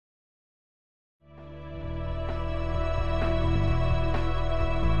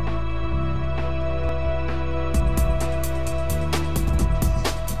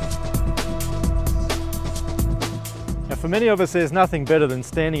for many of us there's nothing better than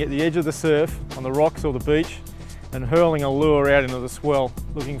standing at the edge of the surf on the rocks or the beach and hurling a lure out into the swell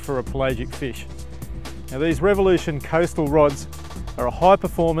looking for a pelagic fish. Now these Revolution coastal rods are a high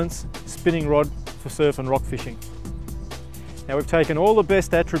performance spinning rod for surf and rock fishing. Now we've taken all the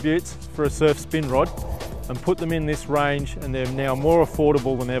best attributes for a surf spin rod and put them in this range, and they're now more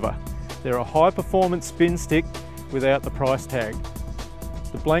affordable than ever. They're a high performance spin stick without the price tag.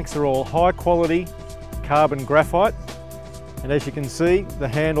 The blanks are all high quality carbon graphite, and as you can see the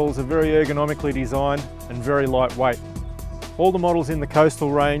handles are very ergonomically designed and very lightweight. All the models in the coastal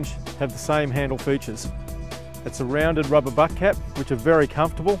range have the same handle features. It's a rounded rubber butt cap which are very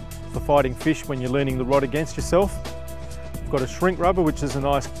comfortable for fighting fish when you're leaning the rod against yourself. We've got a shrink rubber which is a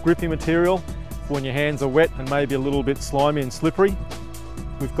nice grippy material for when your hands are wet and maybe a little bit slimy and slippery.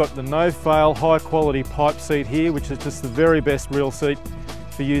 We've got the no fail high quality pipe seat here, which is just the very best reel seat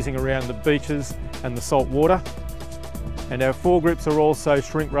for using around the beaches and the salt water. And our foregrips are also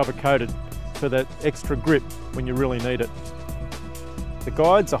shrink rubber coated for that extra grip when you really need it. The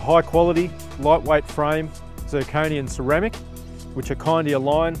guides are high quality, lightweight frame, zirconian ceramic, which are kindly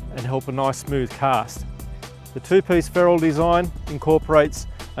align and help a nice smooth cast. The two-piece ferrule design incorporates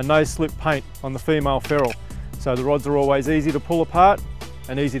a no-slip paint on the female ferrule, so the rods are always easy to pull apart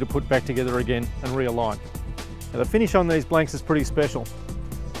and easy to put back together again and realign. Now the finish on these blanks is pretty special.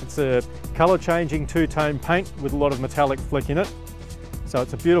 It's a colour changing two-tone paint with a lot of metallic fleck in it, so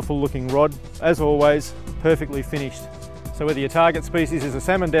it's a beautiful looking rod, as always perfectly finished. So whether your target species is a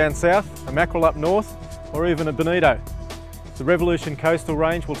salmon down south, a mackerel up north, or even a bonito, the Revolution coastal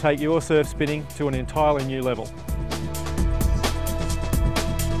range will take your surf spinning to an entirely new level.